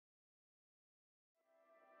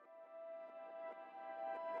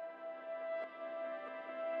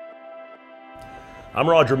I'm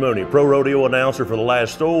Roger Mooney, pro rodeo announcer for the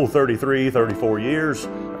last 34 years.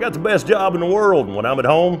 I got the best job in the world, and when I'm at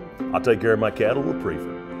home, I take care of my cattle with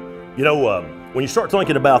Priefert. You know, when you start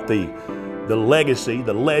thinking about the legacy,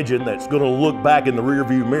 the legend that's going to look back in the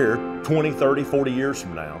rearview mirror 20, 30, 40 years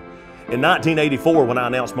from now, in 1984, when I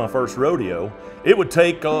announced my first rodeo, it would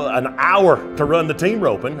take an hour to run the team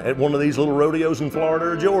roping at one of these little rodeos in Florida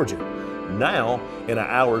or Georgia. Now, in an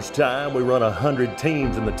hour's time, we run 100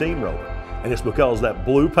 teams in the team roping. And it's because of that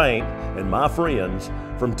blue paint and my friends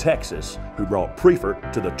from Texas who brought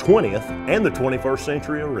Priefert to the 20th and the 21st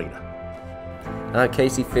century arena. I'm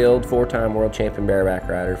Kaycee Feild, four-time world champion bareback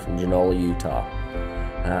rider from Genola, Utah.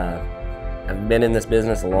 I've been in this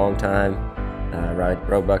business a long time. I ride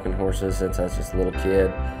road bucking horses since I was just a little kid.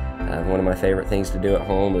 One of my favorite things to do at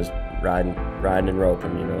home is riding and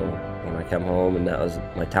roping. You know, when I come home, and that was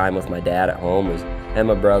my time with my dad at home, and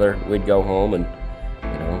my brother. We'd go home and,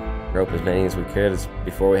 you know, rope as many as we could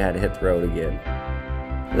before we had to hit the road again.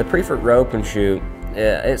 The Priefert Roping Chute,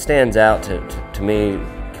 it stands out to me,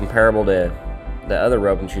 comparable to the other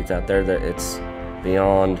roping chutes out there, that it's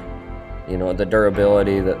beyond, you know, the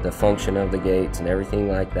durability, the function of the gates and everything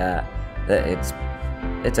like that. That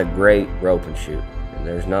it's a great roping chute. And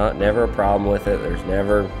there's never a problem with it. There's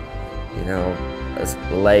never, you know,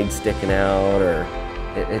 a leg sticking out, or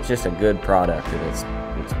it's just a good product,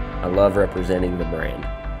 and I love representing the brand.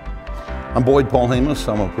 I'm Boyd Polhamus.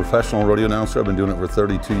 I'm a professional rodeo announcer. I've been doing it for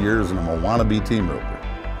 32 years, and I'm a wannabe team roper.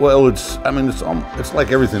 Well, it's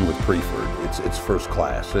like everything with Priefert. It's first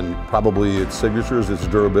class, and probably its signature is its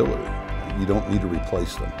durability. You don't need to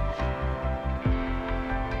replace them.